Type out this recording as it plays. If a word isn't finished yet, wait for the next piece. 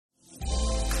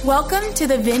Welcome to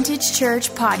the Vintage Church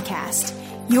Podcast.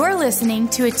 You're listening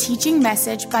to a teaching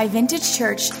message by Vintage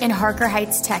Church in Harker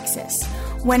Heights, Texas.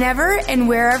 Whenever and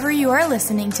wherever you are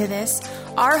listening to this,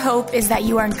 our hope is that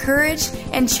you are encouraged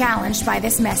and challenged by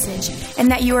this message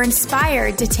and that you are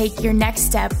inspired to take your next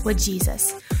step with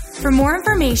Jesus. For more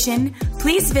information,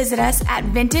 please visit us at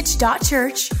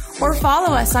vintage.church or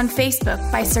follow us on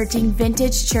Facebook by searching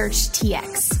Vintage Church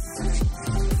TX.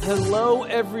 Hello,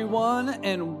 everyone,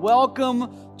 and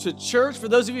welcome to church. For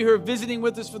those of you who are visiting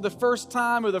with us for the first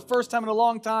time or the first time in a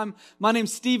long time, my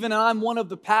name's Stephen, and I'm one of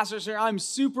the pastors here. I'm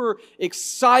super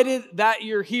excited that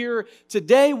you're here.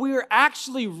 Today, we are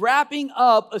actually wrapping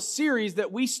up a series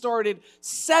that we started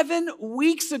 7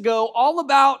 weeks ago, all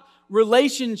about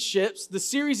relationships. The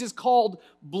series is called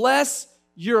Bless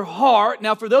Your Heart.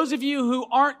 Now, for those of you who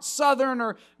aren't Southern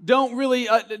or don't really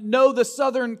know the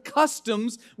Southern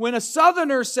customs, when a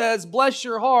Southerner says, bless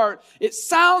your heart, it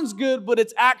sounds good, but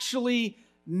it's actually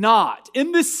not.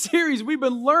 In this series, we've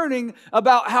been learning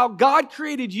about how God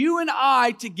created you and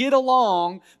I to get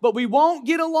along, but we won't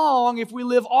get along if we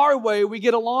live our way. We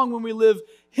get along when we live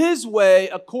His way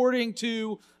according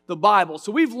to the Bible.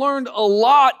 So we've learned a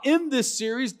lot in this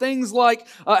series, things like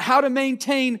how to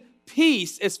maintain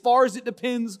peace as far as it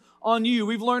depends on you.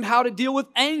 We've learned how to deal with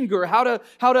anger, how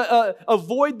to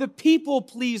avoid the people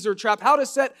pleaser trap, how to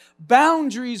set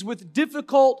boundaries with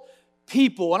difficult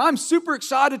people. And I'm super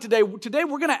excited today. Today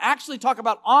we're going to actually talk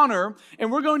about honor,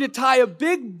 and we're going to tie a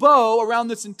big bow around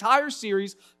this entire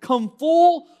series, come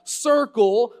full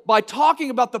circle by talking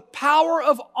about the power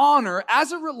of honor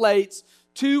as it relates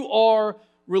to our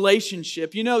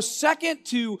relationship. You know, second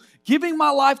to giving my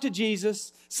life to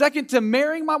Jesus, second to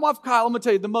marrying my wife, Kyle, I'm going to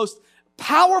tell you the most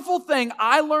powerful thing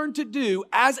I learned to do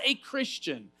as a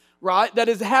Christian, right, that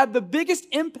has had the biggest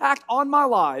impact on my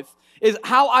life is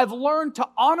how I've learned to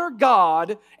honor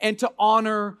God and to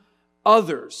honor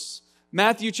others.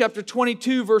 Matthew chapter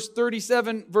 22, verse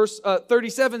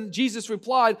 37, Jesus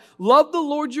replied, love the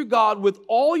Lord your God with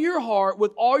all your heart,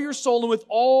 with all your soul, and with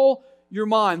all your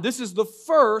mind. This is the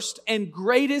first and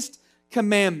greatest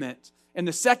commandment. And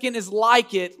the second is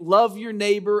like it, love your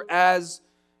neighbor as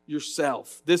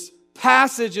yourself. This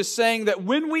passage is saying that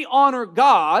when we honor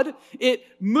God, it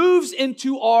moves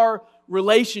into our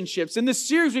relationships. In this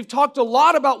series, we've talked a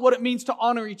lot about what it means to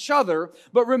honor each other.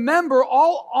 But remember,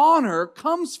 all honor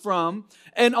comes from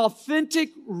an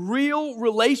authentic, real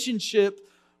relationship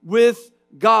with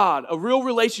God, a real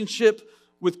relationship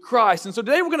with Christ. And so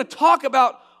today we're going to talk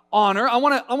about honor. I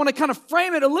want to kind of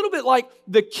frame it a little bit like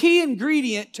the key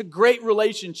ingredient to great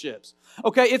relationships.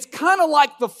 Okay, it's kind of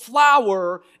like the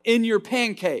flour in your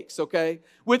pancakes, okay?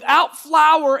 Without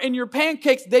flour in your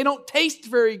pancakes, they don't taste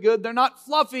very good. They're not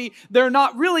fluffy. They're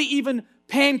not really even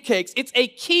pancakes. It's a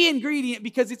key ingredient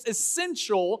because it's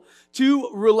essential to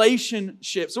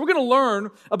relationships. So we're going to learn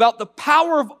about the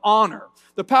power of honor.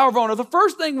 The power of honor. The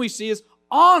first thing we see is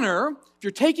honor. If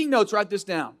you're taking notes, write this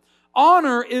down.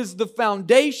 Honor is the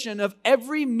foundation of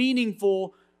every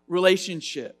meaningful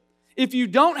relationship. If you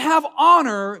don't have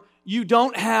honor, you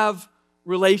don't have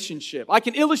relationship. I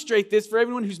can illustrate this for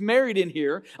everyone who's married in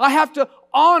here. I have to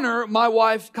honor my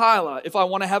wife, Kyla. If I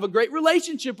want to have a great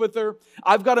relationship with her,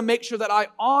 I've got to make sure that I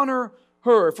honor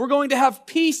her. If we're going to have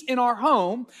peace in our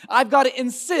home, I've got to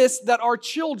insist that our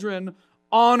children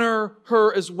honor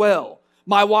her as well.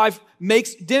 My wife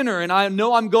makes dinner and I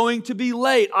know I'm going to be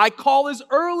late. I call as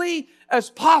early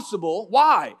as possible.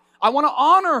 Why? I want to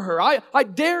honor her. I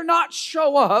dare not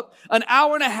show up an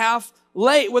hour and a half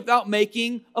late without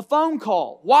making a phone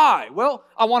call. Why? Well,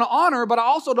 I want to honor her, but I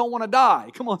also don't want to die.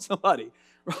 Come on, somebody.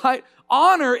 Right?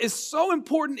 Honor is so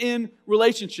important in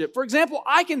relationship. For example,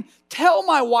 I can tell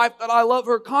my wife that I love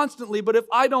her constantly, but if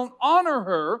I don't honor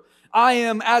her, I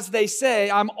am, as they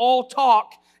say, I'm all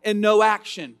talk and no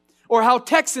action. Or how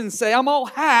Texans say, I'm all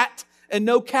hat and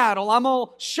no cattle. I'm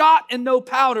all shot and no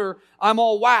powder. I'm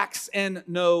all wax and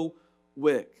no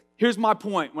wick. Here's my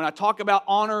point. When I talk about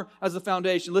honor as the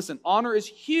foundation, listen, honor is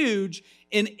huge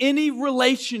in any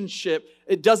relationship.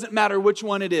 It doesn't matter which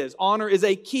one it is. Honor is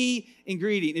a key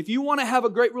ingredient. If you want to have a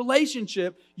great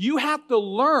relationship, you have to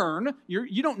learn.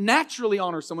 You don't naturally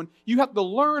honor someone. You have to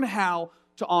learn how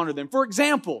to honor them. For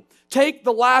example, take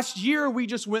the last year we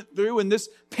just went through in this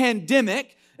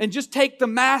pandemic, and just take the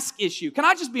mask issue. Can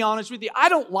I just be honest with you? I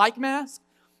don't like masks.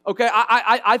 Okay,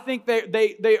 I think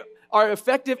they are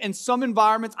effective in some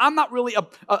environments. I'm not really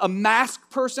a mask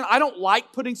person. I don't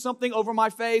like putting something over my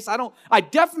face. I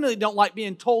definitely don't like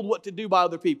being told what to do by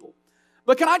other people.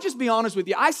 But can I just be honest with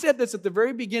you? I said this at the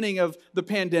very beginning of the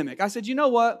pandemic. I said, you know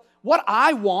what? What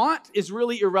I want is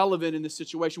really irrelevant in this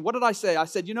situation. What did I say? I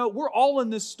said, you know, we're all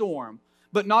in this storm.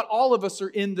 but not all of us are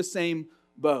in the same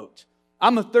boat.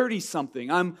 I'm a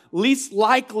 30-something. I'm least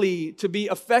likely to be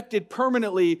affected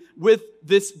permanently with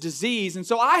this disease. And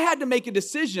so I had to make a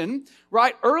decision,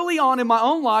 right, early on in my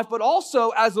own life, but also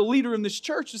as a leader in this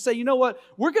church to say, you know what,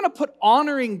 we're going to put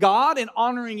honoring God and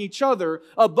honoring each other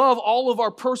above all of our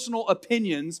personal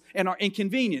opinions and our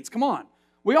inconvenience. Come on,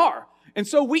 we are. And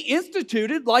so we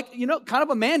instituted kind of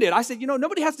a mandate. I said,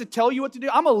 nobody has to tell you what to do.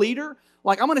 I'm a leader.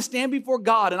 I'm going to stand before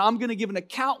God and I'm going to give an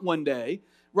account one day,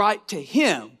 right, to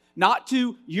Him. Not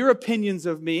to your opinions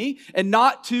of me and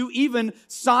not to even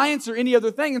science or any other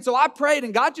thing. And so I prayed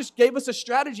and God just gave us a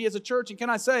strategy as a church. And can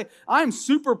I say, I'm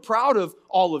super proud of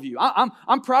all of you.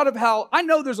 I'm proud of how, I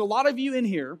know there's a lot of you in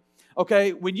here,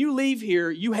 okay, when you leave here,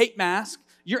 you hate masks,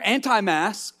 you're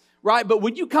anti-mask, right? But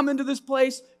when you come into this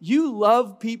place, you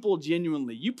love people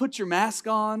genuinely. You put your mask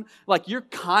on, you're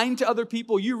kind to other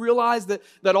people. You realize that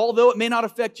although it may not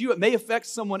affect you, it may affect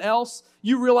someone else.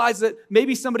 You realize that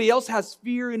maybe somebody else has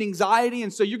fear and anxiety,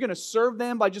 and so you're going to serve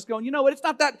them by just going, you know what, it's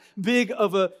not that big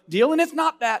of a deal, and it's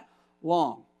not that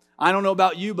long. I don't know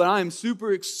about you, but I am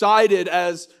super excited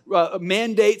as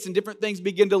mandates and different things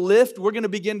begin to lift. We're going to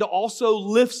begin to also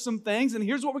lift some things. And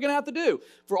here's what we're going to have to do.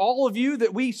 For all of you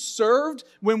that we served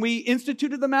when we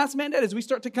instituted the mask mandate, as we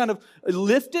start to kind of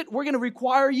lift it, we're going to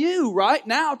require you right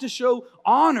now to show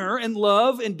honor and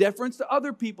love and deference to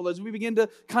other people as we begin to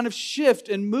kind of shift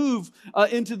and move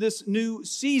into this new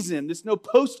season, this no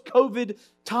post-COVID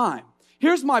time.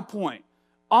 Here's my point.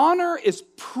 Honor is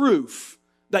proof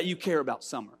that you care about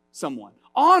someone.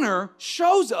 Honor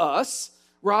shows us,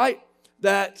 right,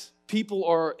 that people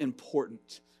are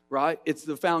important, right? It's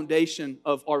the foundation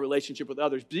of our relationship with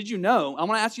others. Did you know, I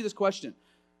want to ask you this question.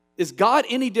 Is God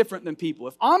any different than people?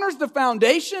 If honor is the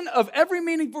foundation of every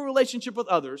meaningful relationship with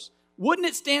others, wouldn't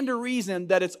it stand to reason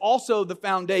that it's also the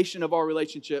foundation of our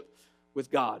relationship with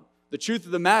God? The truth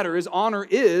of the matter is honor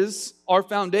is our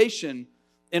foundation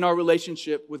in our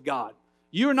relationship with God.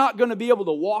 You're not going to be able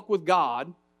to walk with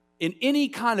God in any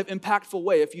kind of impactful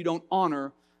way if you don't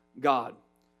honor God.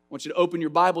 I want you to open your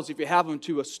Bibles, if you have them,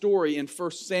 to a story in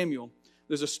 1 Samuel.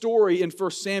 There's a story in 1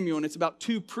 Samuel, and it's about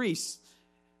two priests.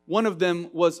 One of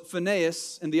them was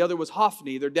Phinehas, and the other was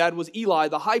Hophni. Their dad was Eli,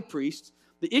 the high priest.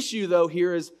 The issue, though,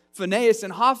 here is Phinehas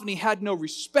and Hophni had no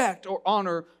respect or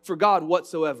honor for God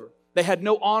whatsoever. They had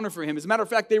no honor for Him. As a matter of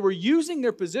fact, they were using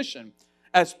their position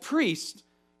as priests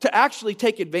to actually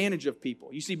take advantage of people.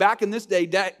 You see, back in this day,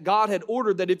 God had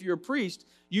ordered that if you're a priest,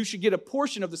 you should get a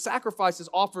portion of the sacrifices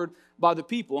offered by the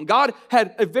people. And God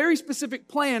had a very specific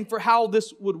plan for how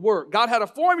this would work. God had a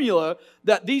formula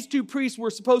that these two priests were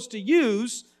supposed to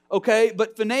use, okay,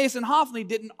 but Phinehas and Hophni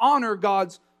didn't honor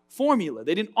God's formula.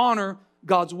 They didn't honor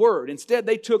God's word. Instead,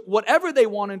 they took whatever they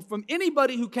wanted from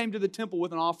anybody who came to the temple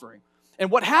with an offering.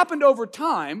 And what happened over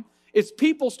time is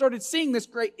people started seeing this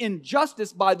great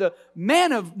injustice by the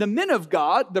men of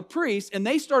God, the priests, and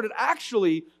they started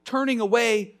actually turning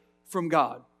away from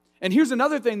God. And here's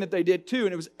another thing that they did too,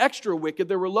 and it was extra wicked.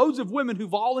 There were loads of women who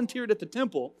volunteered at the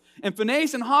temple, and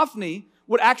Phinehas and Hophni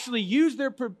would actually use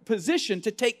their position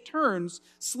to take turns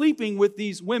sleeping with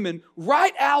these women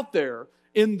right out there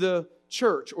in the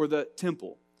church or the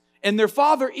temple. And their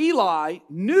father Eli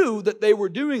knew that they were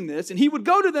doing this, and he would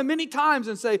go to them many times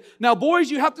and say, now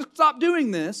boys, you have to stop doing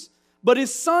this. But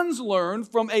his sons learned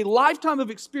from a lifetime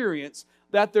of experience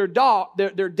that their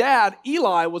dad,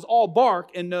 Eli, was all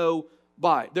bark and no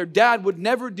bite. Their dad would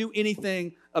never do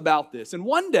anything about this. And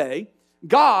one day,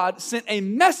 God sent a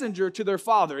messenger to their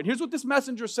father. And here's what this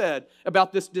messenger said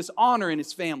about this dishonor in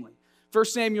his family. 1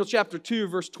 Samuel chapter 2,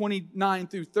 verse 29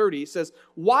 through 30 says,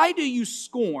 why do you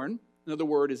scorn, another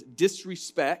word is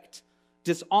disrespect,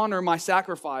 dishonor my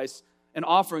sacrifice and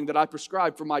offering that I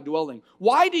prescribed for my dwelling?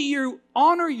 Why do you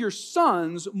honor your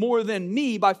sons more than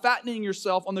me by fattening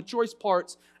yourself on the choice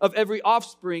parts of every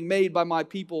offspring made by my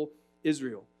people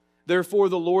Israel? Therefore,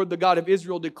 the Lord, the God of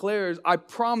Israel, declares, I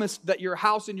promised that your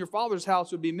house and your father's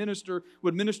house would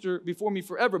minister before me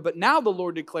forever. But now the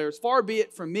Lord declares, far be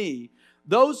it from me,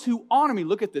 those who honor me,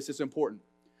 look at this, it's important.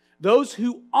 Those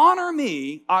who honor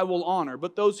me, I will honor,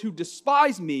 but those who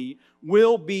despise me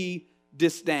will be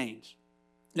disdained.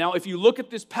 Now, if you look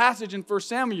at this passage in 1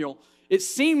 Samuel, it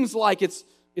seems like it's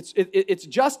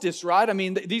justice, right? I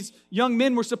mean, these young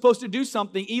men were supposed to do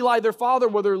something. Eli, their father,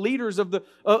 were their leaders of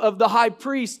the high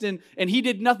priest, and he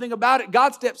did nothing about it.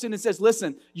 God steps in and says,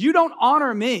 listen, you don't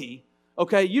honor me,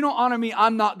 okay? You don't honor me,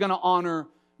 I'm not going to honor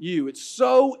you. It's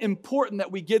so important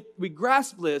that we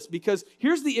grasp this, because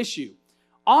here's the issue.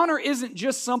 Honor isn't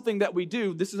just something that we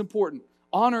do. This is important.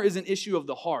 Honor is an issue of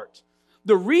the heart.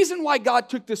 The reason why God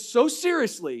took this so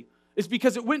seriously is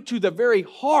because it went to the very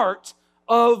heart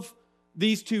of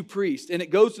these two priests, and it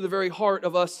goes to the very heart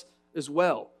of us as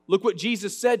well. Look what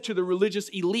Jesus said to the religious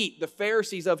elite, the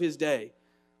Pharisees of his day,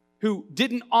 who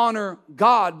didn't honor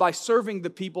God by serving the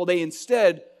people. They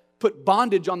instead put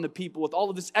bondage on the people with all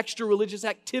of this extra religious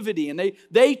activity, and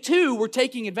they too were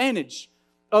taking advantage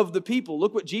of the people.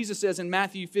 Look what Jesus says in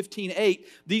Matthew 15:8.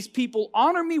 These people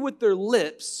honor me with their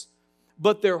lips,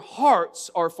 but their hearts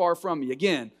are far from me.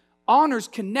 Again, honor's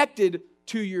connected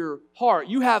to your heart.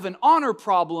 You have an honor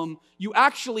problem, you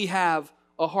actually have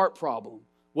a heart problem.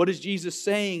 What is Jesus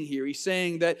saying here? He's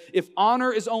saying that if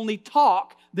honor is only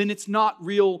talk, then it's not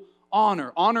real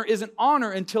honor. Honor isn't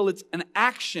honor until it's an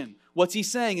action. What's he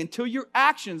saying? Until your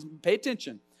actions, pay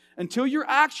attention, until your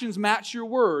actions match your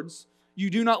words, you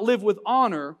do not live with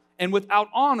honor, and without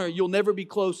honor, you'll never be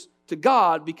close to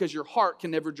God because your heart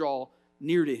can never draw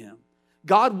near to Him.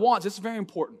 God wants, this is very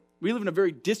important, we live in a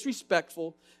very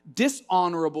disrespectful,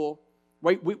 dishonorable,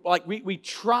 right? We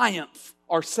triumph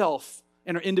ourselves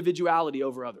and our individuality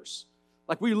over others.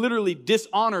 Like we literally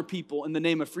dishonor people in the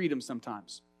name of freedom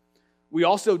sometimes. We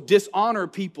also dishonor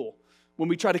people when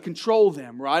we try to control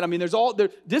them, right? I mean,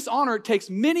 dishonor takes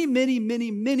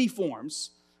many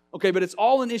forms, okay? But it's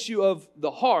all an issue of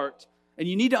the heart, and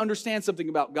you need to understand something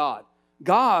about God.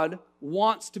 God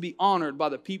wants to be honored by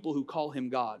the people who call Him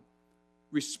God,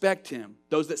 respect Him,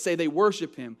 those that say they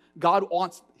worship Him. God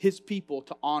wants His people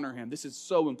to honor Him. This is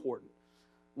so important.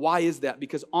 Why is that?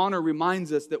 Because honor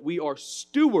reminds us that we are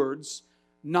stewards,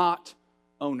 not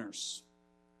owners.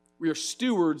 We are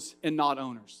stewards and not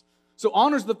owners. So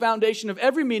honor is the foundation of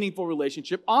every meaningful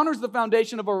relationship. Honor is the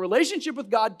foundation of our relationship with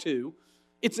God too.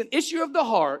 It's an issue of the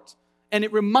heart, and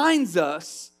it reminds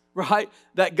us, right,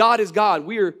 that God is God.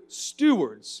 We are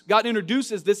stewards. God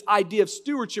introduces this idea of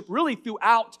stewardship really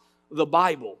throughout the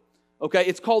Bible. Okay,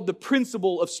 it's called the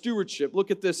principle of stewardship.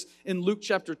 Look at this in Luke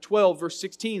chapter 12, verse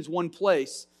 16 is one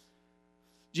place.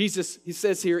 Jesus, he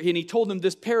says here, and he told them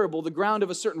this parable, the ground of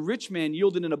a certain rich man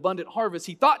yielded an abundant harvest.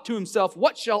 He thought to himself,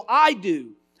 what shall I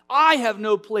do? I have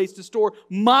no place to store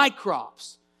my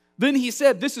crops. Then he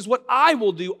said, this is what I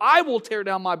will do. I will tear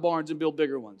down my barns and build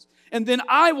bigger ones. And then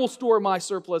I will store my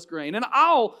surplus grain. And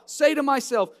I'll say to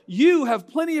myself, you have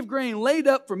plenty of grain laid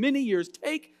up for many years.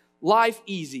 Take life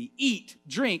easy. Eat,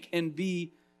 drink, and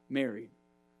be merry.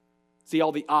 See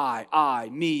all the I,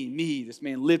 me. This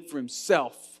man lived for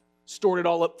himself, stored it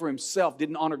all up for himself,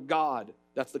 didn't honor God.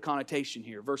 That's the connotation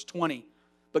here. Verse 20.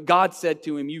 But God said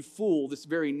to him, you fool, this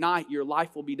very night your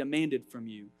life will be demanded from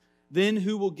you. Then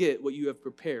who will get what you have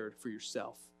prepared for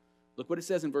yourself? Look what it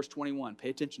says in verse 21. Pay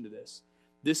attention to this.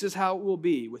 This is how it will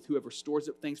be with whoever stores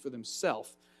up things for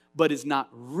themselves, but is not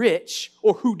rich,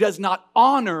 or who does not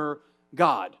honor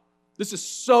God. This is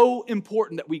so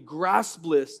important that we grasp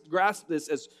this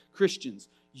as Christians.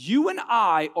 You and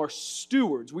I are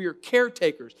stewards. We are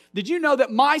caretakers. Did you know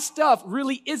that my stuff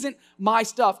really isn't my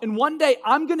stuff? And one day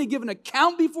I'm going to give an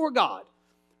account before God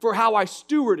for how I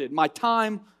stewarded my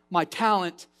time, my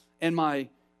talent, and my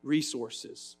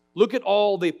resources. Look at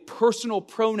all the personal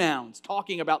pronouns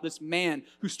talking about this man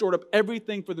who stored up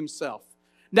everything for himself.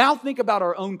 Now think about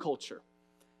our own culture.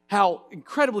 How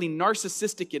incredibly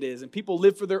narcissistic it is, and people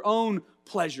live for their own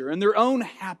pleasure and their own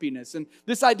happiness. And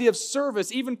this idea of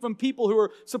service, even from people who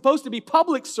are supposed to be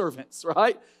public servants,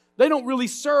 right? They don't really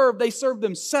serve, they serve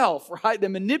themselves, right? They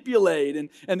manipulate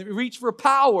and reach for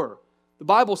power. The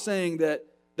Bible's saying that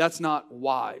that's not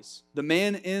wise. The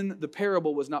man in the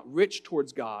parable was not rich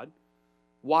towards God.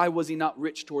 Why was he not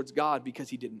rich towards God? Because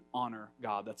he didn't honor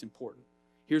God. That's important.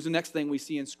 Here's the next thing we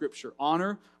see in Scripture.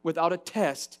 Honor without a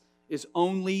test is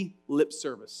only lip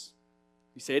service.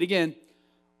 You say it again.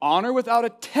 Honor without a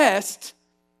test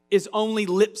is only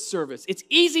lip service. It's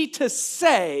easy to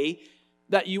say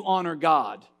that you honor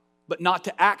God, but not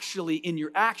to actually, in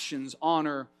your actions,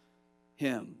 honor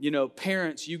Him. You know,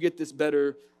 parents, you get this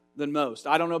better than most.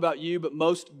 I don't know about you, but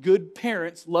most good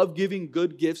parents love giving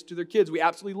good gifts to their kids. We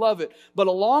absolutely love it. But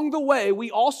along the way, we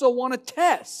also want to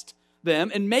test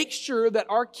them and make sure that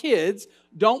our kids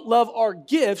don't love our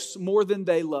gifts more than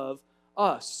they love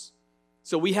us.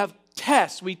 So we have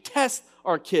tests. We test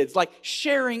our kids. Like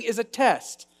sharing is a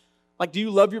test. Like, do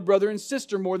you love your brother and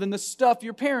sister more than the stuff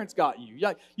your parents got you?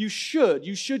 Like, you should.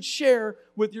 You should share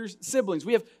with your siblings.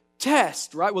 We have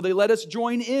tests, right? Will they let us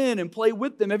join in and play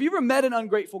with them? Have you ever met an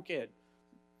ungrateful kid?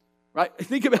 Right?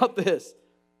 Think about this.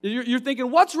 You're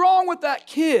thinking, what's wrong with that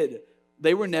kid?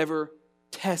 They were never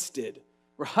tested,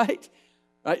 right?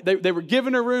 They were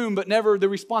given a room, but never the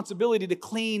responsibility to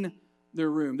clean their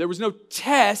room. There was no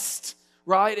test,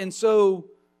 right? And so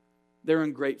they're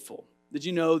ungrateful. Did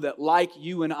you know that like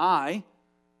you and I,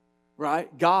 right,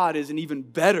 God is an even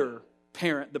better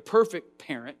parent, the perfect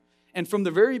parent, And from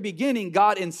the very beginning,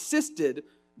 God insisted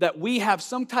that we have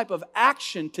some type of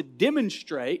action to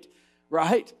demonstrate,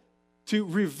 right, to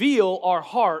reveal our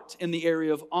heart in the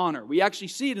area of honor. We actually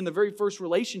see it in the very first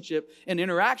relationship and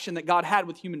interaction that God had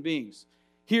with human beings.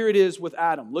 Here it is with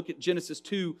Adam. Look at Genesis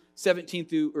 2:16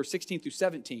 through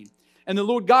 17. And the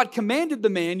Lord God commanded the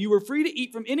man, you are free to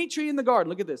eat from any tree in the garden.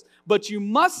 Look at this. But you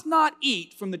must not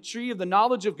eat from the tree of the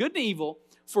knowledge of good and evil,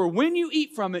 for when you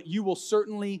eat from it, you will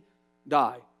certainly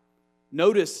die.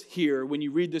 Notice here, when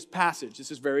you read this passage,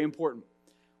 this is very important.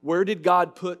 Where did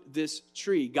God put this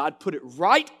tree? God put it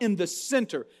right in the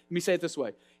center. Let me say it this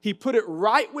way. He put it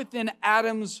right within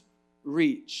Adam's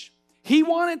reach. He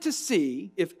wanted to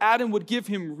see if Adam would give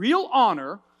him real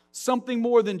honor, something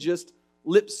more than just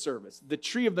lip service. The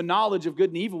tree of the knowledge of good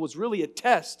and evil was really a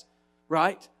test,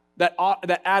 right? That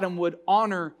Adam would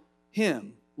honor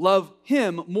him, love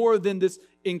him more than this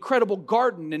incredible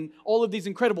garden and all of these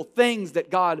incredible things that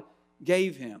God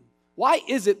gave him. Why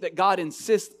is it that God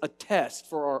insists a test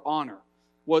for our honor?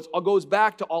 Well, it goes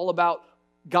back to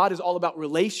God is all about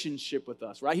relationship with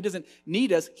us, right? He doesn't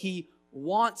need us. He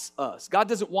wants us. God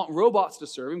doesn't want robots to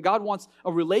serve him. God wants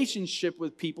a relationship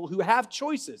with people who have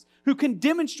choices, who can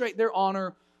demonstrate their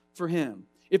honor for him.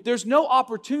 If there's no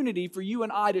opportunity for you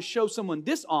and I to show someone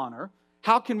dishonor,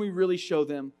 how can we really show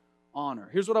them honor?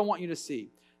 Here's what I want you to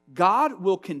see. God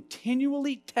will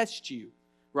continually test you,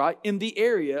 right, in the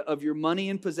area of your money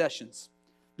and possessions.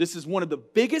 This is one of the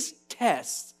biggest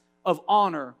tests of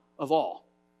honor of all.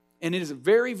 And it is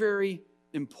very, very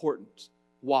important.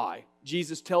 Why?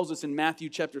 Jesus tells us in Matthew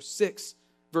chapter 6,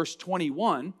 verse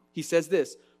 21, he says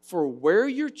this, for where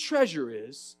your treasure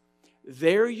is,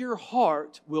 there your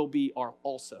heart will be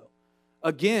also.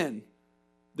 Again,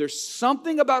 there's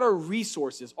something about our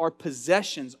resources, our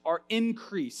possessions, our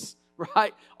increase,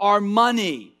 right? Our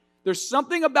money. There's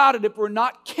something about it, if we're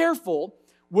not careful,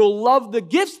 we'll love the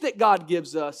gifts that God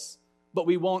gives us, but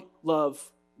we won't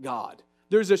love God.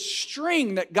 There's a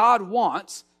string that God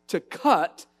wants to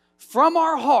cut from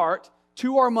our heart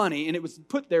to our money, and it was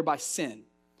put there by sin.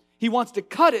 He wants to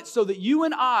cut it so that you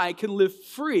and I can live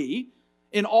free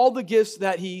in all the gifts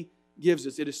that he gives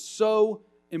us. It is so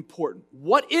important.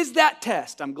 What is that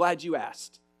test? I'm glad you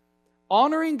asked.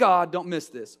 Honoring God, don't miss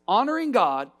this. Honoring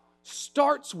God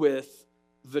starts with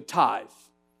the tithe.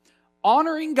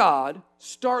 Honoring God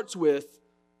starts with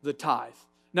the tithe.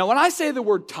 Now, when I say the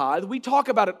word tithe, we talk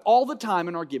about it all the time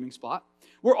in our giving spot.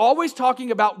 We're always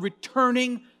talking about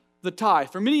returning the tithe.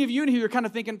 For many of you in here, you're kind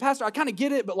of thinking, Pastor, I kind of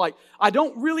get it, but I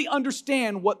don't really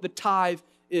understand what the tithe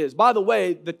is. By the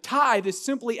way, the tithe is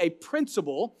simply a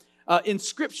principle in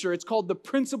Scripture. It's called the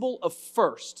principle of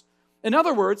first. In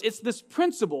other words, it's this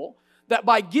principle that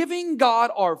by giving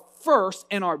God our first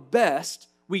and our best,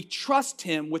 we trust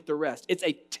him with the rest. It's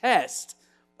a test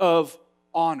of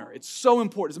honor. It's so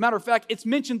important. As a matter of fact, it's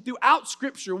mentioned throughout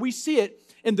Scripture. We see it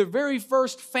in the very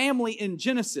first family in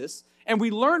Genesis, and we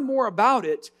learn more about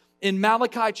it in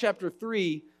Malachi chapter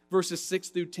 3, verses 6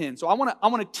 through 10. So I want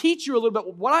to teach you a little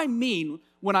bit what I mean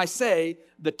when I say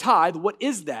the tithe. What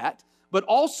is that? But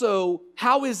also,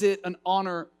 how is it an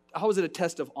honor? How is it a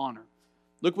test of honor?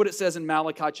 Look what it says in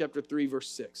Malachi chapter 3, verse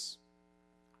 6.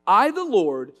 I, the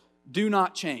Lord, do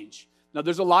not change. Now,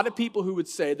 there's a lot of people who would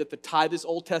say that the tithe is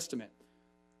Old Testament.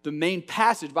 The main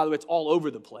passage, by the way, it's all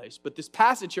over the place, but this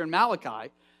passage here in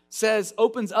Malachi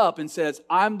opens up and says,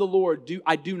 I'm the Lord,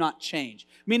 I do not change.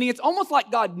 Meaning it's almost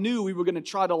like God knew we were going to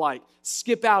try to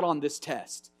skip out on this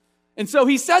test. And so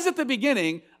he says at the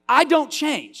beginning, I don't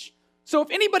change. So if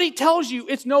anybody tells you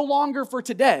it's no longer for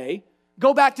today,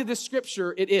 go back to this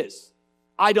scripture, it is.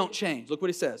 I don't change. Look what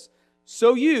he says.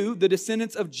 So you, the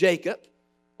descendants of Jacob,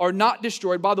 are not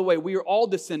destroyed. By the way, we are all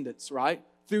descendants, right?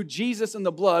 Through Jesus and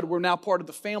the blood, we're now part of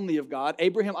the family of God.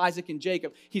 Abraham, Isaac, and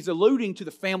Jacob. He's alluding to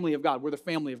the family of God. We're the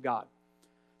family of God.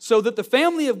 So that the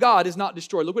family of God is not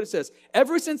destroyed. Look what it says.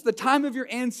 Ever since the time of your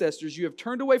ancestors, you have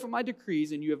turned away from my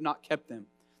decrees and you have not kept them.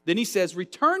 Then he says,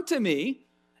 return to me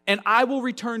and I will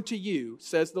return to you,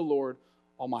 says the Lord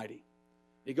Almighty.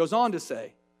 He goes on to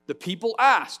say, the people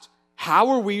asked, how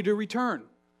are we to return?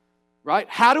 Right?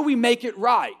 How do we make it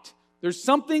right? There's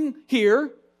something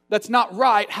here that's not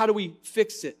right. How do we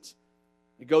fix it?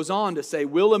 It goes on to say,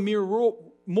 will a mere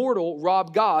mortal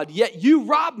rob God? Yet you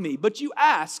rob me. But you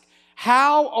ask,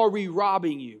 how are we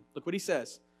robbing you? Look what he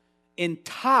says. In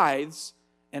tithes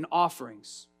and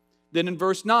offerings. Then in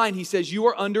verse 9, he says, you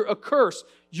are under a curse,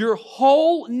 your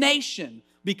whole nation,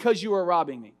 because you are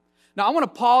robbing me. Now, I want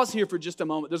to pause here for just a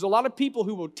moment. There's a lot of people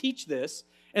who will teach this,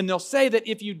 and they'll say that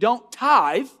if you don't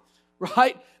tithe,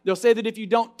 right? They'll say that if you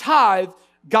don't tithe,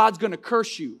 God's going to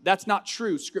curse you. That's not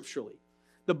true scripturally.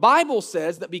 The Bible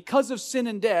says that because of sin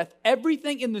and death,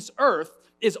 everything in this earth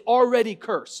is already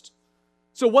cursed.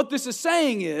 So what this is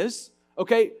saying is,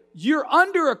 okay, you're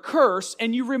under a curse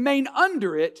and you remain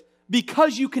under it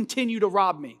because you continue to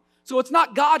rob me. So it's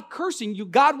not God cursing you.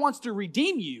 God wants to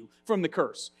redeem you from the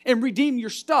curse and redeem your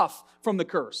stuff from the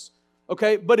curse.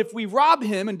 Okay, but if we rob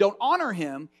him and don't honor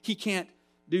him, he can't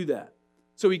do that.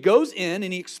 So he goes in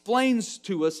and he explains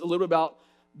to us a little about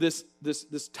this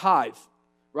tithe,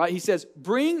 right? He says,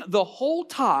 bring the whole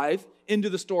tithe into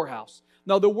the storehouse.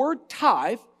 Now the word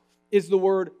tithe is the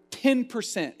word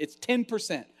 10%. It's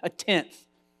 10%, a tenth,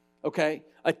 okay?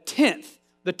 A tenth.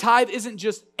 The tithe isn't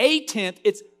just a tenth,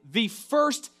 it's the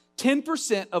first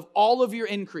 10% of all of your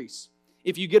increase.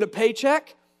 If you get a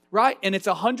paycheck, right, and it's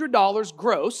 $100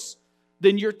 gross,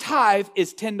 then your tithe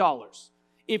is $10.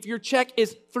 If your check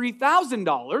is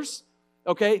 $3,000,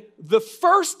 okay, the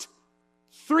first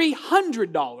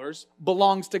 $300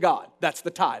 belongs to God. That's the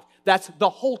tithe. That's the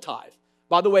whole tithe.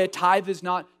 By the way, a tithe is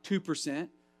not 2%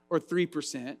 or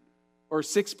 3% or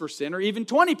 6% or even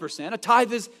 20%. A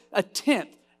tithe is a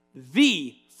tenth,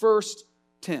 the first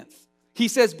tenth. He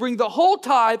says, bring the whole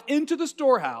tithe into the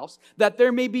storehouse that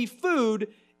there may be food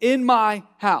in my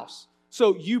house.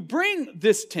 So you bring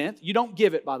this tenth. You don't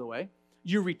give it, by the way.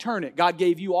 You return it. God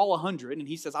gave you all 100, and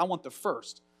he says, I want the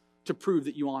first to prove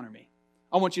that you honor me.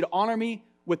 I want you to honor me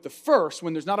with the first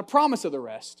when there's not a promise of the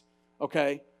rest,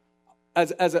 okay,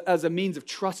 as a means of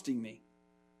trusting me,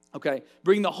 okay?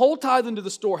 Bring the whole tithe into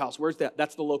the storehouse. Where's that?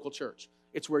 That's the local church.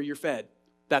 It's where you're fed,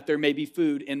 that there may be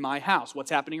food in my house.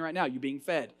 What's happening right now? You're being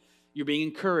fed. You're being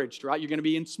encouraged, right? You're going to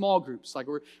be in small groups. Like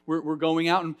we're going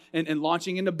out and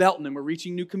launching into Belton, and we're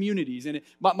reaching new communities. And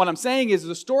what I'm saying is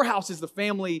the storehouse is the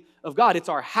family of God. It's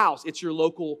our house. It's your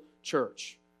local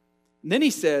church. And then he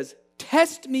says,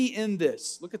 test me in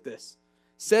this. Look at this.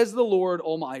 Says the Lord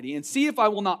Almighty, and see if I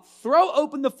will not throw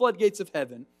open the floodgates of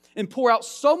heaven and pour out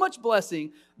so much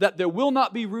blessing that there will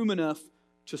not be room enough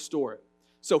to store it.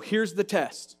 So here's the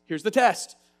test. Here's the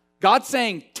test. God's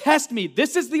saying, test me.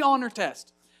 This is the honor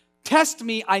test. Test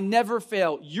me, I never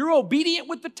fail. You're obedient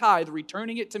with the tithe,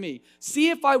 returning it to me. See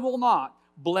if I will not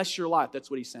bless your life. That's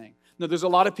what he's saying. Now, there's a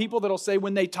lot of people that'll say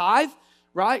when they tithe,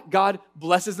 right, God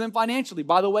blesses them financially.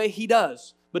 By the way, he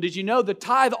does. But did you know the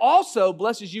tithe also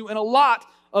blesses you in a lot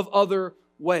of other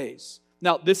ways?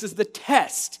 Now, this is the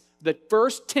test, the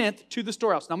first tenth to the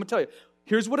storehouse. Now, I'm going to tell you,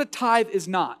 here's what a tithe is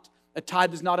not. A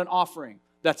tithe is not an offering.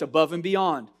 That's above and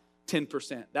beyond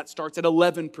 10%. That starts at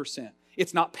 11%.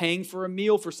 It's not paying for a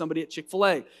meal for somebody at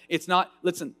Chick-fil-A. It's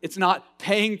not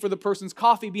paying for the person's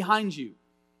coffee behind you,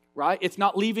 right? It's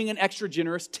not leaving an extra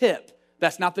generous tip.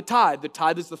 That's not the tithe. The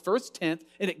tithe is the first tenth,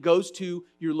 and it goes to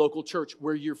your local church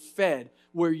where you're fed,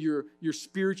 where you're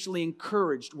spiritually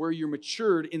encouraged, where you're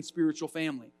matured in spiritual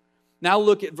family. Now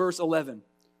look at verse 11.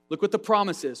 Look what the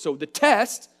promise is. So the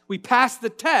test, we passed the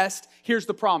test. Here's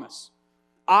the promise.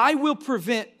 I will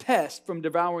prevent pests from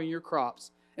devouring your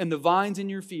crops, and the vines in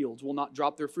your fields will not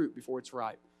drop their fruit before it's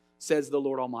ripe, says the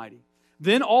Lord Almighty.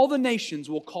 Then all the nations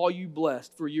will call you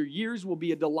blessed, for your years will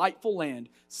be a delightful land,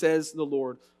 says the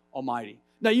Lord Almighty.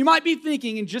 Now you might be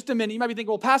thinking in just a minute, you might be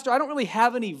thinking, well, Pastor, I don't really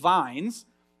have any vines,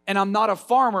 and I'm not a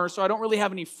farmer, so I don't really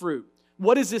have any fruit.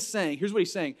 What is this saying? Here's what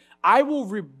he's saying. I will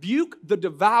rebuke the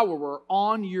devourer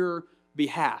on your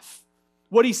behalf.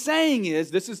 What he's saying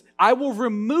is, I will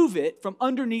remove it from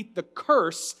underneath the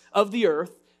curse of the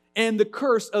earth and the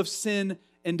curse of sin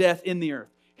and death in the earth.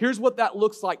 Here's what that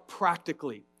looks like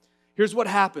practically. Here's what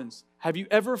happens. Have you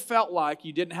ever felt like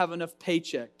you didn't have enough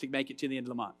paycheck to make it to the end of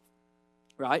the month?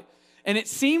 Right? And it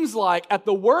seems like at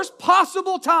the worst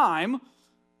possible time,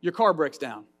 your car breaks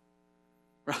down.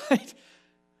 Right?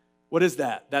 What is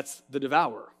that? That's the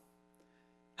devourer.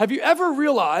 Have you ever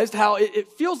realized how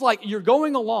it feels like you're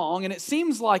going along and it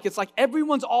seems like it's like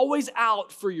everyone's always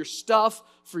out for your stuff,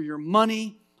 for your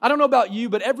money? I don't know about you,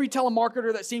 but every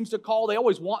telemarketer that seems to call, they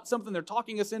always want something. They're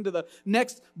talking us into the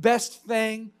next best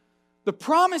thing. The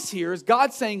promise here is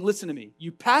God saying, listen to me.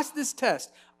 You pass this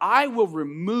test, I will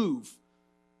remove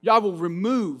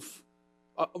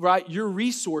right, your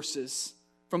resources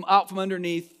from out from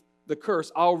underneath the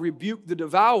curse. I'll rebuke the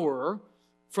devourer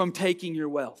from taking your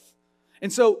wealth.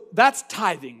 And so that's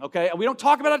tithing, okay? We don't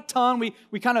talk about it a ton. We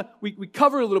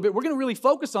cover it a little bit. We're going to really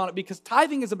focus on it because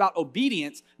tithing is about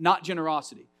obedience, not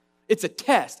generosity. It's a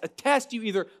test. A test you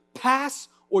either pass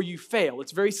or you fail.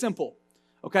 It's very simple,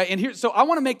 okay? And so I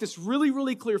want to make this really,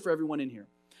 really clear for everyone in here.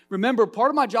 Remember,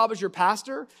 part of my job as your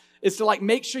pastor is to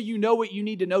make sure you know what you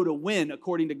need to know to win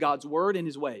according to God's word and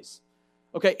his ways,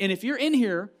 okay? And if you're in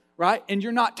here, right, and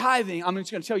you're not tithing, I'm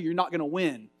just going to tell you, you're not going to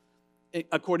win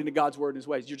according to God's word and his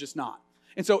ways. You're just not.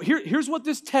 And so here's what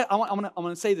this I'm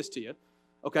going to say this to you,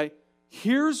 okay?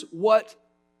 Here's what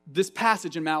this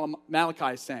passage in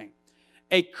Malachi is saying.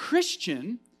 A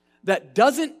Christian that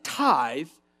doesn't tithe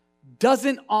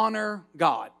doesn't honor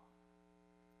God.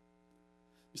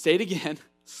 Say it again,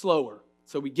 slower,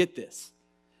 so we get this.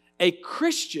 A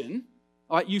Christian,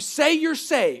 all right, you say you're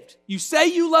saved. You say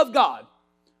you love God,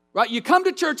 right? You come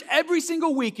to church every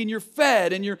single week and you're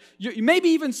fed and you're maybe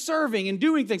even serving and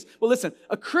doing things. Well, listen,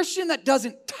 a Christian that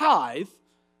doesn't tithe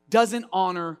doesn't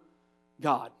honor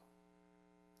God.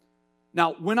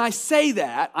 Now, when I say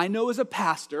that, I know as a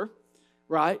pastor,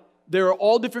 right, there are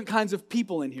all different kinds of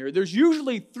people in here. There's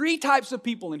usually 3 types of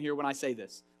people in here when I say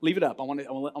this. Leave it up. I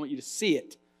want you to see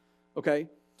it, okay?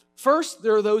 First,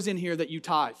 there are those in here that you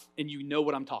tithe, and you know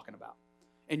what I'm talking about.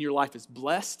 And your life is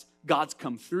blessed. God's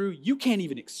come through. You can't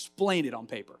even explain it on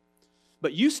paper.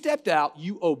 But you stepped out,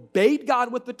 you obeyed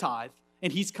God with the tithe,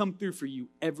 and He's come through for you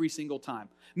every single time.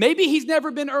 Maybe He's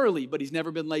never been early, but He's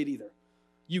never been late either.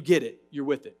 You get it. You're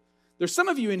with it. There's some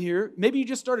of you in here, maybe you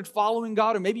just started following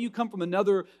God, or maybe you come from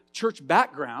another church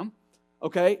background,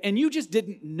 okay, and you just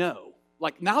didn't know.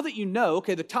 Like now that you know,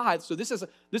 okay, the tithe, so this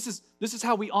is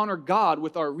how we honor God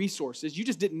with our resources. You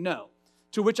just didn't know.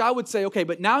 To which I would say, okay,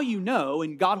 but now you know,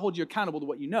 and God holds you accountable to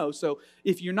what you know, so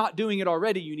if you're not doing it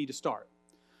already, you need to start.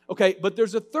 Okay, but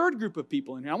there's a third group of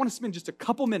people in here. I want to spend just a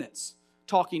couple minutes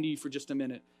talking to you for just a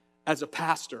minute as a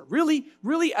pastor.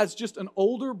 Really as just an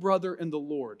older brother in the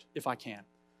Lord, if I can.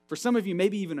 For some of you,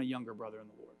 maybe even a younger brother in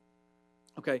the Lord.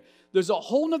 Okay, there's a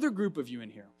whole other group of you in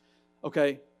here,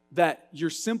 okay, that you're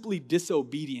simply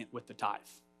disobedient with the tithe.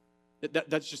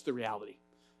 That's just the reality.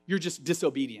 You're just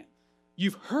disobedient.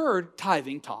 You've heard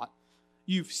tithing taught.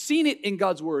 You've seen it in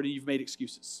God's word, and you've made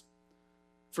excuses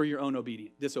for your own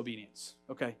disobedience,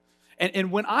 okay?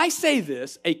 And when I say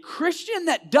this, a Christian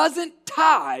that doesn't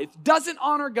tithe, doesn't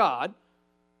honor God,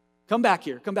 come back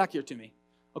here to me.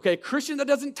 Okay, a Christian that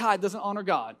doesn't tithe, doesn't honor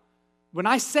God. When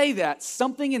I say that,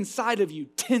 something inside of you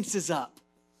tenses up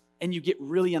and you get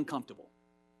really uncomfortable.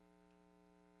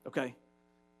 Okay?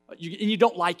 And you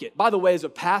don't like it. By the way, as a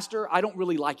pastor, I don't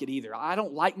really like it either. I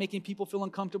don't like making people feel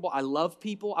uncomfortable. I love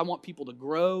people. I want people to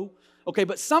grow. Okay,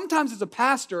 but sometimes as a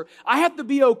pastor, I have to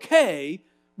be okay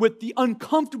with the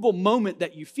uncomfortable moment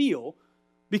that you feel,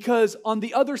 because on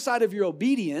the other side of your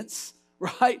obedience,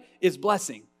 right, is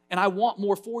blessing. And I want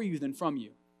more for you than from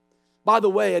you. By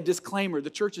the way, a disclaimer, the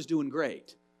church is doing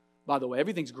great. By the way,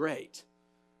 everything's great.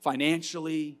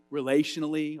 Financially,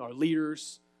 relationally, our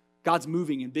leaders, God's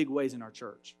moving in big ways in our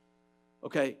church.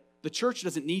 Okay, the church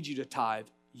doesn't need you to tithe.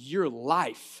 Your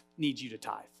life needs you to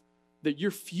tithe. That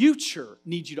your future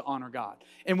needs you to honor God.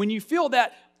 And when you feel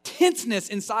that tenseness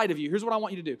inside of you, here's what I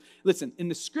want you to do. Listen, in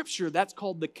the scripture, that's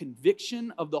called the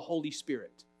conviction of the Holy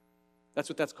Spirit. That's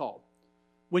what that's called.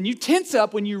 When you tense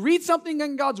up, when you read something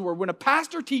in God's word, when a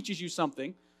pastor teaches you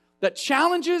something that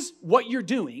challenges what you're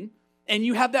doing, and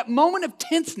you have that moment of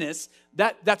tenseness,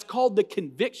 that's called the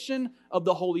conviction of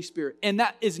the Holy Spirit. And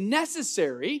that is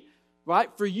necessary, right,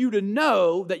 for you to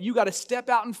know that you got to step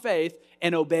out in faith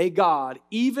and obey God,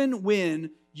 even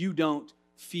when you don't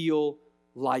feel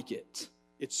like it.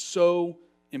 It's so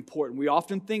important. We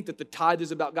often think that the tithe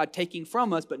is about God taking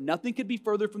from us, but nothing could be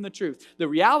further from the truth. The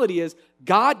reality is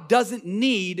God doesn't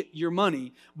need your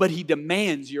money, but He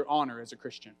demands your honor as a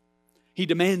Christian. He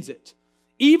demands it.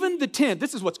 Even the 10th,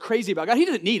 this is what's crazy about God. He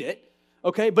doesn't need it,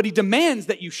 okay, but He demands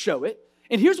that you show it.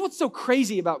 And here's what's so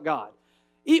crazy about God.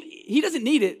 He doesn't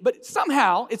need it, but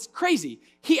somehow it's crazy.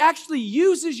 He actually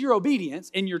uses your obedience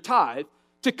and your tithe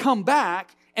to come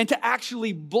back and to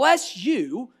actually bless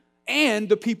you and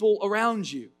the people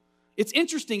around you. It's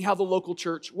interesting how the local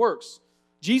church works.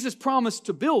 Jesus promised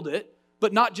to build it,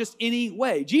 but not just any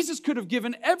way. Jesus could have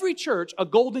given every church a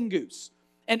golden goose.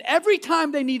 And every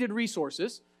time they needed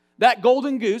resources, that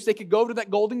golden goose, they could go to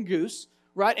that golden goose,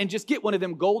 right, and just get one of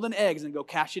them golden eggs and go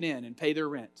cash it in and pay their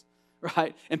rent,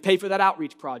 right, and pay for that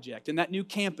outreach project and that new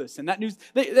campus and that new...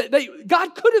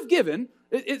 God could have given,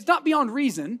 it's not beyond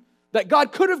reason, that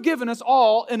God could have given us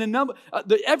all in a number,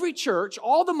 every church,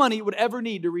 all the money it would ever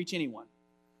need to reach anyone,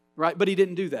 right? But He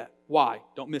didn't do that. Why?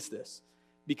 Don't miss this.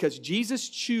 Because Jesus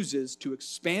chooses to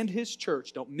expand His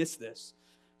church, don't miss this,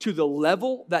 to the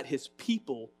level that His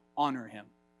people honor Him.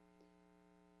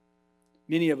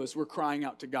 Many of us, we're crying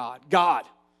out to God. God,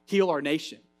 heal our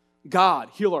nation. God,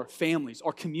 heal our families,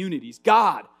 our communities.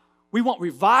 God, we want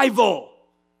revival.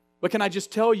 But can I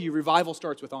just tell you, revival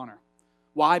starts with honor.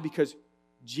 Why? Because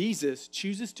Jesus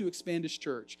chooses to expand His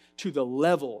church to the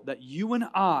level that you and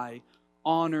I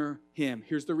honor Him.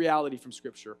 Here's the reality from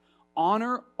Scripture.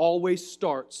 Honor always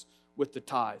starts with the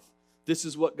tithe. This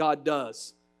is what God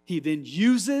does. He then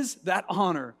uses that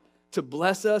honor to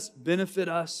bless us, benefit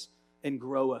us, and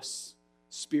grow us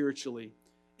spiritually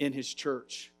in his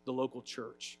church, the local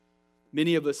church.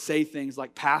 Many of us say things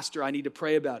like, Pastor, I need to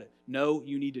pray about it. No,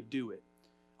 you need to do it.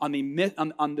 On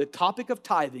the topic of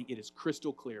tithing, it is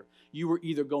crystal clear. You are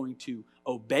either going to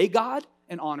obey God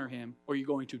and honor him, or you're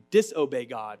going to disobey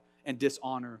God and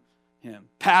dishonor him.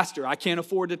 Pastor, I can't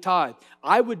afford to tithe.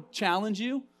 I would challenge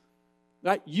you,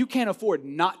 right? You can't afford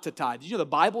not to tithe. You know, the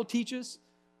Bible teaches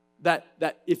that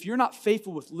if you're not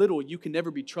faithful with little, you can never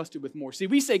be trusted with more. See,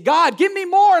 we say, God, give me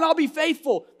more and I'll be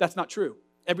faithful. That's not true.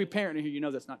 Every parent in here, you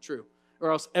know that's not true.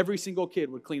 Or else every single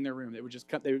kid would clean their room. They would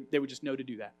just know to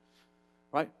do that.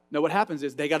 Right? No, what happens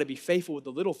is they got to be faithful with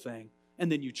the little thing, and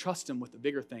then you trust them with the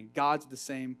bigger thing. God's the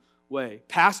same way.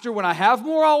 Pastor, when I have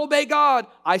more, I'll obey God.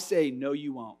 I say, no,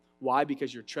 you won't. Why?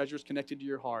 Because your treasure is connected to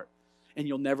your heart, and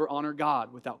you'll never honor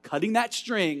God without cutting that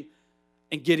string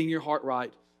and getting your heart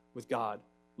right with God.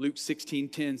 Luke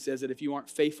 16:10 says that if you aren't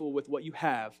faithful with what you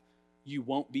have, you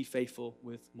won't be faithful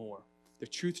with more. The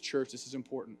Truth Church, this is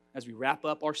important. As we wrap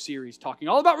up our series talking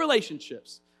all about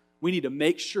relationships, we need to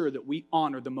make sure that we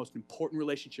honor the most important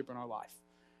relationship in our life,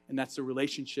 and that's the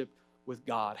relationship with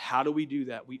God. How do we do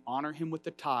that? We honor him with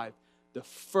the tithe. The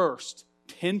first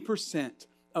 10%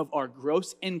 of our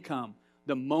gross income,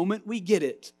 the moment we get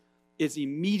it, is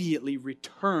immediately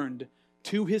returned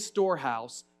to his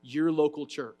storehouse, your local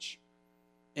church,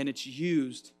 and it's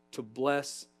used to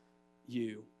bless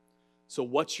you. So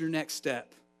what's your next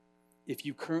step? If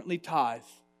you currently tithe,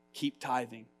 keep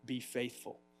tithing. Be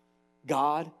faithful.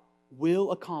 God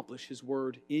will accomplish his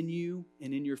word in you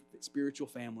and in your spiritual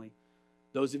family.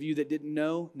 Those of you that didn't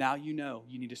know, now you know.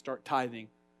 You need to start tithing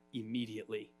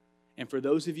immediately. And for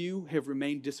those of you who have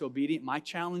remained disobedient, my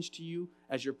challenge to you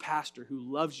as your pastor who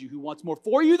loves you, who wants more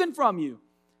for you than from you,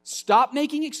 stop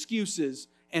making excuses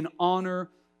and honor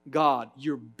God.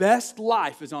 Your best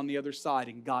life is on the other side,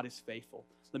 and God is faithful.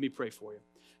 Let me pray for you.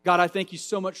 God, I thank you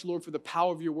so much, Lord, for the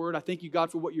power of your word. I thank you,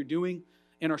 God, for what you're doing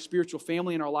in our spiritual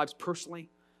family, in our lives personally.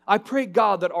 I pray,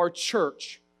 God, that our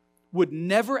church would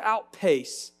never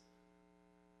outpace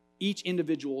each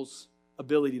individual's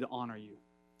ability to honor you.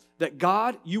 That,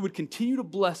 God, you would continue to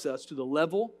bless us to the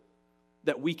level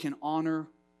that we can honor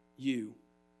you.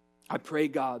 I pray,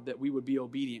 God, that we would be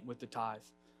obedient with the tithe.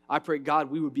 I pray, God,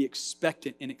 we would be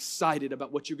expectant and excited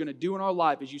about what you're going to do in our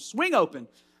life as you swing open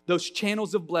those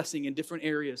channels of blessing in different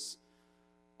areas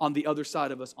on the other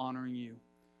side of us honoring you.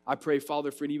 I pray,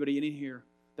 Father, for anybody in here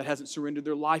that hasn't surrendered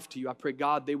their life to you, I pray,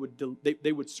 God, they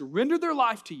would surrender their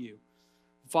life to you.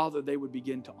 Father, they would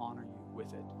begin to honor you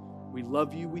with it. We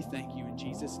love you. We thank you. In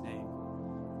Jesus' name,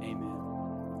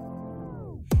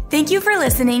 amen. Thank you for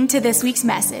listening to this week's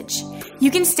message. You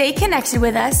can stay connected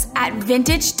with us at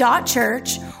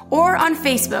vintage.church or on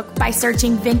Facebook by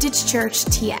searching Vintage Church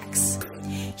TX.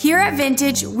 Here at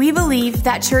Vintage, we believe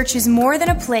that church is more than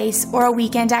a place or a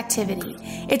weekend activity.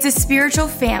 It's a spiritual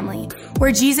family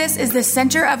where Jesus is the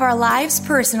center of our lives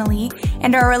personally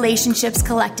and our relationships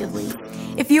collectively.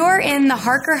 If you are in the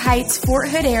Harker Heights, Fort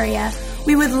Hood area,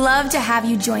 we would love to have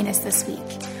you join us this week.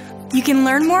 You can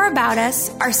learn more about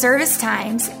us, our service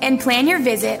times, and plan your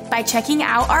visit by checking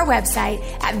out our website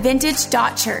at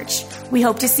vintage.church. We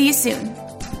hope to see you soon.